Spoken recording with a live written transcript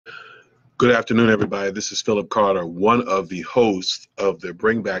Good afternoon, everybody. This is Philip Carter, one of the hosts of the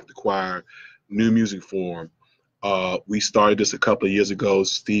Bring Back the Choir New Music Forum. We started this a couple of years ago,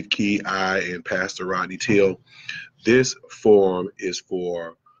 Steve Key, I, and Pastor Rodney Teal. This forum is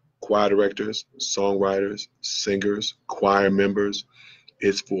for choir directors, songwriters, singers, choir members.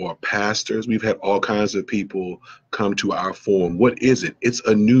 It's for pastors. We've had all kinds of people come to our forum. What is it? It's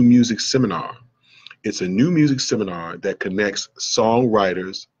a new music seminar. It's a new music seminar that connects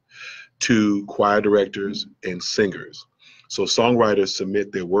songwriters to choir directors and singers. So songwriters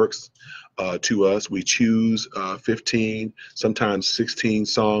submit their works to us. We choose 15, sometimes 16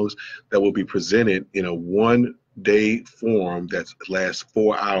 songs that will be presented in a one-day forum that lasts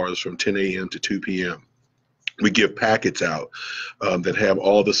 4 hours from 10 a.m. to 2 p.m. We give packets out that have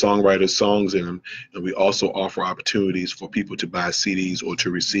all the songwriters' songs in them, and we also offer opportunities for people to buy CDs or to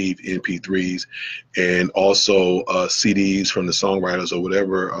receive MP3s, and also CDs from the songwriters or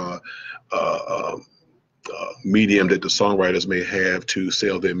whatever medium that the songwriters may have to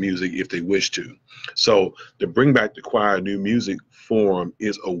sell their music if they wish to. So the Bring Back the Choir New Music Forum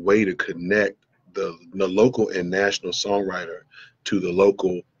is a way to connect the local and national songwriter to the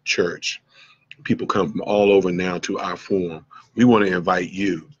local church. People come from all over now to our forum. We want to invite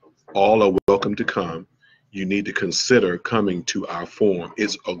you. All are welcome to come. You need to consider coming to our forum.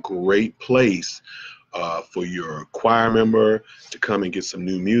 It's a great place for your choir member to come and get some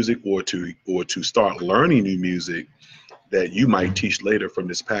new music, or to start learning new music that you might teach later from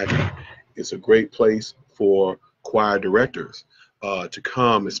this packet. It's a great place for choir directors to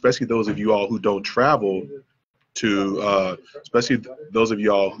come, especially those of you all who don't travel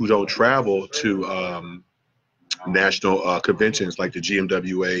to national conventions like the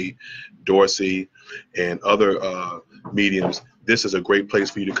GMWA, Dorsey, and other mediums. This is a great place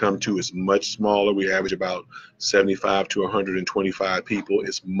for you to come to. It's much smaller. We average about 75 to 125 people.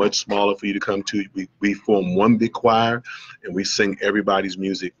 It's much smaller for you to come to. We form one big choir, and we sing everybody's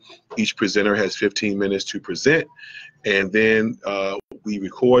music. Each presenter has 15 minutes to present, and then we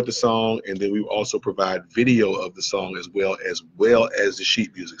record the song, and then we also provide video of the song as well as the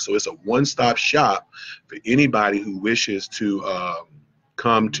sheet music. So it's a one-stop shop for anybody who wishes to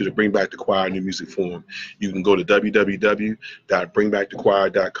come to the Bring Back the Choir New Music Forum. You can go to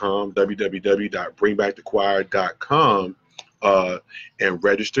www.bringbackthechoir.com, www.bringbackthechoir.com, and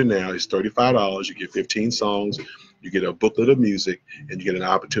register now. It's $35. You get 15 songs. You get a booklet of music, and you get an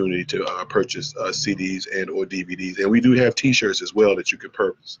opportunity to purchase CDs and or DVDs. And we do have T-shirts as well that you can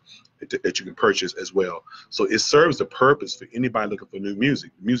purchase as well. So it serves the purpose for anybody looking for new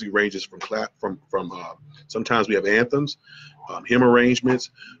music. The music ranges from sometimes we have anthems, hymn arrangements,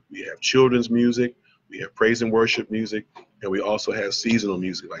 we have children's music, we have praise and worship music, and we also have seasonal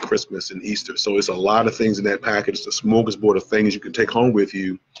music like Christmas and Easter. So it's a lot of things in that package. It's a smorgasbord of things you can take home with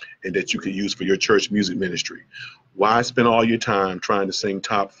you and that you can use for your church music ministry. Why spend all your time trying to sing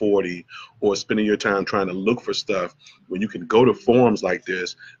top 40 or spending your time trying to look for stuff when you can go to forums like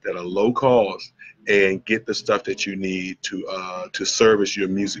this that are low cost and get the stuff that you need to service your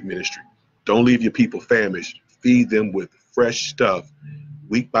music ministry? Don't leave your people famished. Feed them with fresh stuff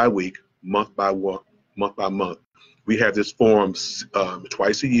week by week, month by month. We have this forum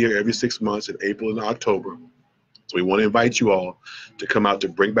twice a year, every 6 months in April and October. So we want to invite you all to come out to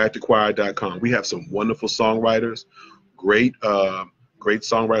bringbackthechoir.com. We have some wonderful songwriters, great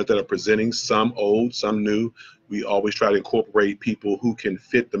songwriters that are presenting, some old, some new. We always try to incorporate people who can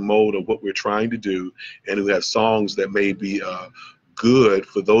fit the mold of what we're trying to do and who have songs that may be good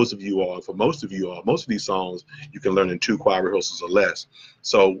for those of you all. For most of you all, most of these songs you can learn in 2 choir rehearsals or less.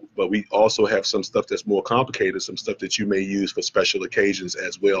 So, but we also have some stuff that's more complicated, some stuff that you may use for special occasions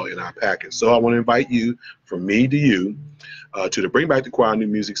as well in our package. So I want to invite you, from me to you, to the Bring Back the Choir New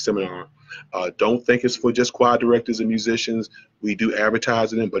Music Seminar. Don't think it's for just choir directors and musicians. We do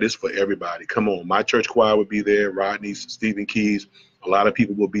advertising, but it's for everybody. Come on, my church choir will be there, Rodney's, Stephen Keys. A lot of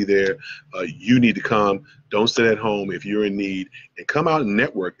people will be there. You need to come. Don't sit at home if you're in need. And come out and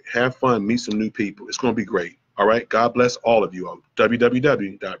network. Have fun. Meet some new people. It's going to be great. All right? God bless all of you.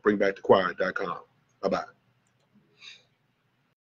 www.bringbackthechoir.com. Bye-bye.